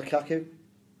start with Lukaku?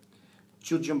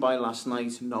 Judging by last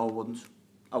night, no,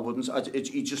 I wouldn't.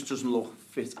 He just doesn't look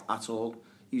fit at all.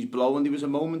 He's blowing. There was a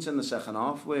moment in the second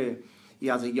half where he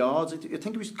had a yard. I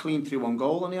think he was clean through one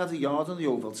goal, and he had a yard on the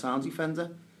Oval Town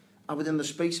defender. And within the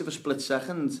space of a split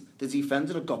second, the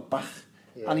defender had got back.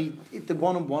 Yeah. And the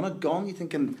 1-on-1 had gone. You're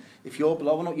thinking, if you're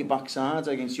blowing up your backside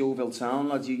against Yeovil Town,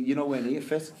 lads, you're nowhere near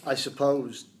fit. I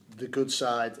suppose the good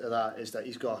side of that is that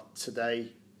he's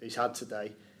had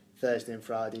today, Thursday and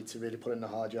Friday, to really put in the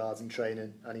hard yards in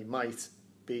training, and he might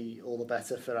be all the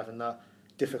better for having that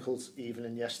difficult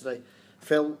evening yesterday.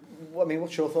 Phil,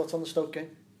 what's your thoughts on the Stoke game?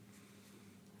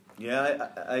 Yeah,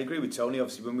 I agree with Tony.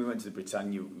 Obviously, when we went to the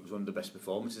Britannia, it was one of the best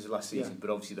performances of last season. Yeah. But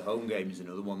obviously, the home game is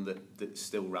another one that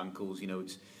still rankles. You know,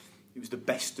 it was the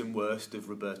best and worst of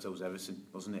Roberto's Everton,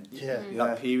 wasn't it? Yeah.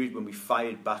 That period when we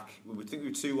fired back, we think we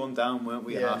were 2-1 down, weren't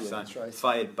we? At half time, that's right.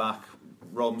 Fired back.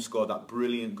 Rom scored that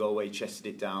brilliant goal where he chested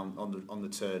it down on the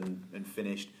turn and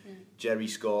finished. Jerry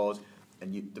scored,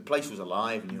 and the place was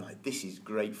alive. And you're like, this is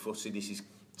great footy. This is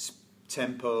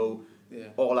tempo,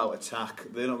 all out attack.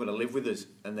 They're not going to live with us.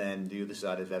 And then the other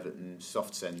side of Everton,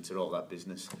 soft centre, all that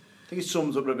business. I think it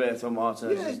sums up Roberto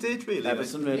Martinez. Yeah, it did really.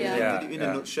 Everton really. In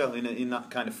a nutshell, in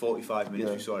that kind of 45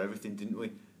 minutes, we saw everything, didn't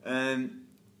we?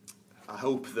 I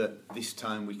hope that this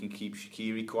time we can keep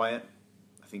Shaqiri quiet.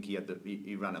 I think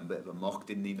he ran a bit of a mock,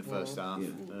 didn't he, in the first half?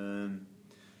 Yeah.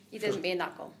 He didn't mean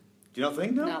that goal. Do you not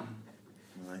think? No.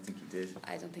 I think he did.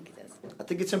 I don't think he does. I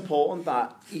think it's important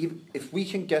that if we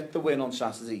can get the win on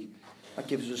Saturday, that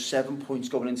gives us 7 points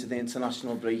going into the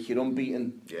international break. You're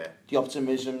unbeaten. Yeah. The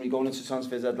optimism, you're going into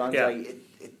transfer deadline.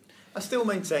 Yeah. I still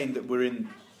maintain that we're in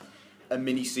a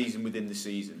mini season within the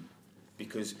season,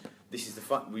 because this is the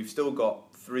fact. We've still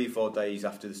got 3 or 4 days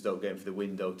after the Stoke game for the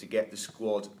window to get the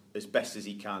squad as best as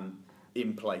he can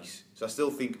in place. So I still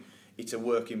think it's a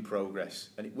work in progress,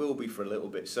 and it will be for a little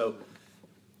bit. So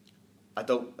I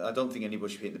don't think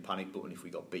anybody should hit the panic button if we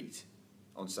got beat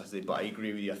on Saturday. But I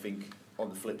agree with you. I think on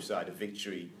the flip side, a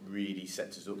victory really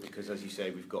sets us up, because, as you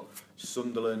say, we've got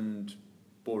Sunderland,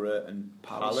 Borough and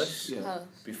Palace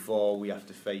before we have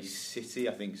to face City.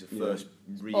 I think is the first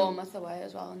real. Bournemouth away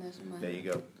as well. There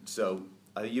you go. So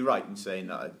you're right in saying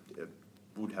that it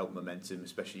would help momentum,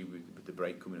 especially with the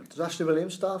break coming up. Does Ashley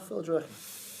Williams start, Phil, do you reckon?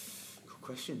 Good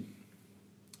question.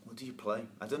 What do you play?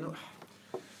 I don't know.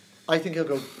 I think he'll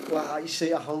go, you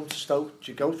see at home to Stoke,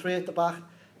 do you go 3 at the back?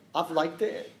 I've liked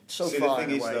it so far. The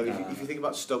thing is, though, if you think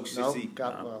about Stoke City...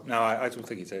 No, I don't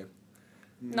think you do.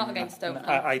 Not against Stoke. No.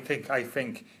 I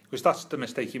think, because that's the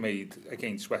mistake he made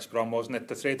against West Brom, wasn't it?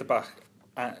 The 3 at the back.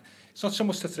 It's not so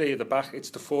much the 3 at the back,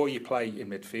 it's the 4 you play in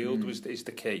midfield is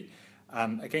the key.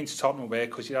 And against Tottenham,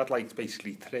 because you had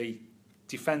basically 3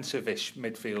 defensive-ish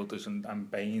midfielders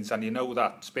and Baines, and you know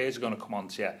that Spurs are going to come on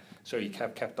to you, so you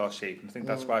kept our shape. And I think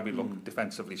that's why we look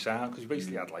defensively sound, because you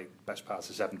basically had best parts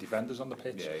of 7 defenders on the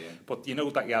pitch. But you know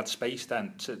that you had space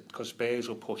then, because Spurs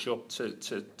will push up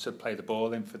to play the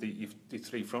ball in for the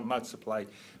 3 front lads to play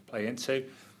into.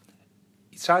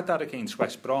 He tried that against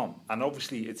West Brom, and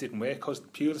obviously it didn't work, because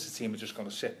Pulis' team are just going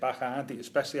to sit back, aren't they?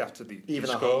 Especially after they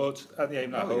scored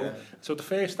even at home. Yeah. So the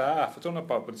first half, I don't know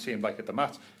about what it seemed like at the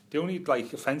match, the only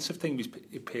offensive thing we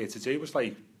appeared to do was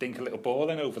dink a little ball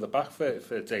in over the back for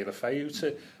De La Feu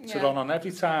to run on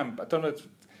every time. I don't know if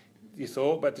you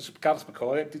thought, but Gareth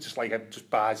McCoy, they just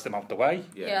barged them out the way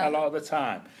a lot of the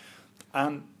time.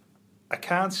 And I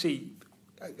can't see,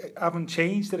 I haven't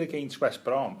changed it against West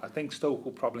Brom. I think Stoke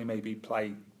will probably maybe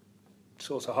play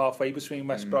sort of halfway between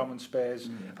West Brom and Spurs.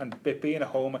 And being at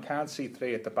home, I can't see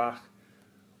 3 at the back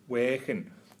working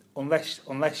unless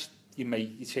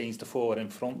you change the 4 in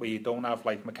front, where you don't have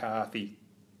McCarthy,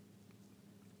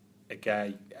 a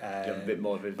guy, a bit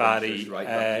more of Barry, right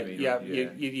back.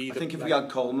 I think if we had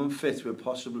Coleman fit, we'd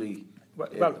possibly. You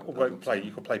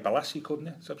could play Balassi, couldn't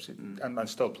you? And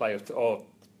still play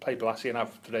Balassi and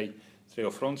have 3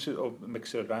 up front, or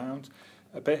mix it around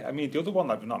a bit. I mean, the other one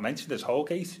that we've not mentioned is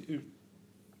Holgate, who,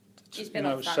 he's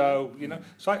been so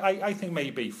I think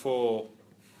maybe for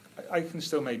I can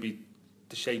still maybe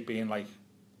the shape being like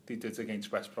they did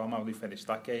against West Brom, how they finished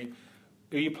that game.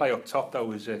 Who you play up top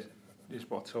though is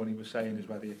what Tony was saying, is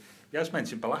whether he has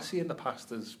mentioned Balassi in the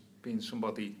past as being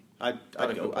somebody. I'd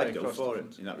go for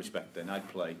it in that respect. Then I'd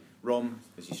play Rom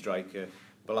as your striker,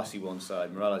 Balassi one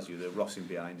side, Morales the Ross in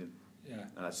behind him,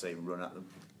 and I'd say run at them.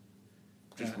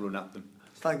 Just run at them.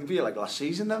 It's like be like last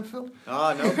season then, Phil.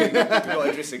 Ah, no, we've got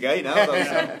Idris again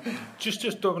now. Just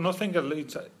nothing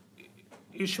alludes.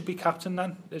 Who should be captain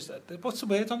then? What's the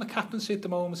word on the captaincy at the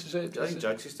moment? Is it? I think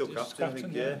Jags is still captain. I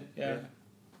think, yeah.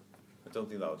 I don't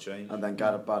think that'll change. And then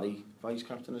Gareth Barry vice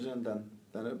captain is in. Then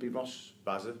it'll be Ross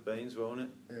Baines, won't it?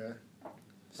 Yeah.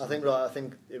 I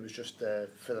think it was just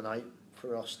for the night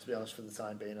for us, to be honest, for the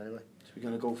time being anyway. So we're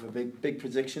going to go for big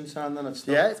predictions, and then it's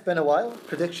yeah, it's been a while.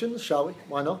 Predictions, shall we?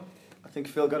 Why not? I think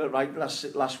Phil got it right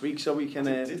last week, so we can.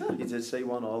 He did say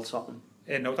 1-1 Tottenham.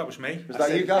 No, that was me. Was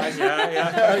that you guys?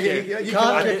 Yeah. You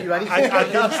can't give you anything.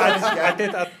 I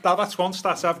did. That's one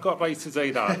stat I've got right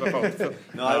today. That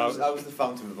I was the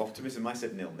fountain of optimism. I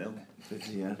said 0-0.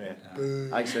 Yeah.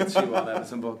 I said 2-1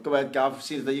 Everton, but go ahead, Gav.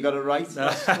 Seems that you got it right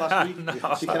last week. No.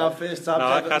 You can have first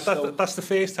time. That's the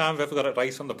first time I've ever got it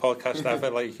right on the podcast ever.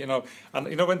 And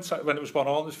when it was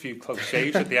 1-1, there's a few close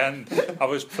shaves at the end. I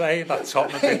was playing that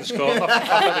Tottenham didn't score. Not the fact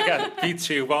that again beat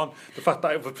 2-1. The fact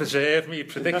that it would preserve me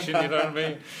prediction. You know what I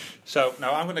mean? So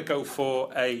now I'm going to go for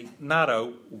a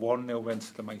narrow 1-0 win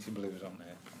to the Mighty Blues on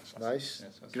there. Nice.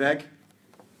 Greg?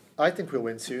 I think we'll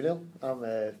win 2-0.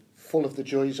 I'm full of the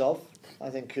joys of. I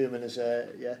think Koeman is,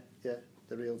 the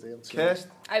real deal. Kirst?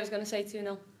 I was going to say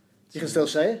 2-0. You can still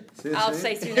say it? I'll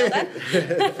say 2-0 then.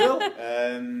 Phil?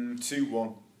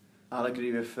 2-1. I'll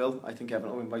agree with Phil. I think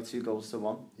Everton will win by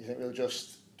 2-1. You think we'll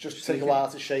just take a while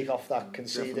to shake off that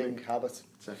conceding habit?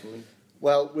 Definitely.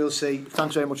 Well, we'll see.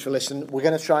 Thanks very much for listening. We're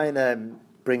going to try and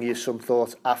bring you some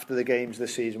thoughts after the games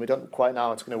this season. We don't quite know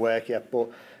how it's going to work yet, but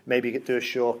maybe do a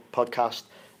short podcast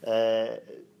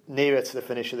nearer to the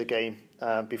finish of the game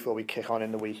before we kick on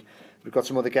in the week. We've got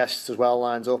some other guests as well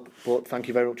lined up, but thank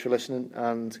you very much for listening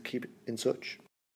and keep in touch.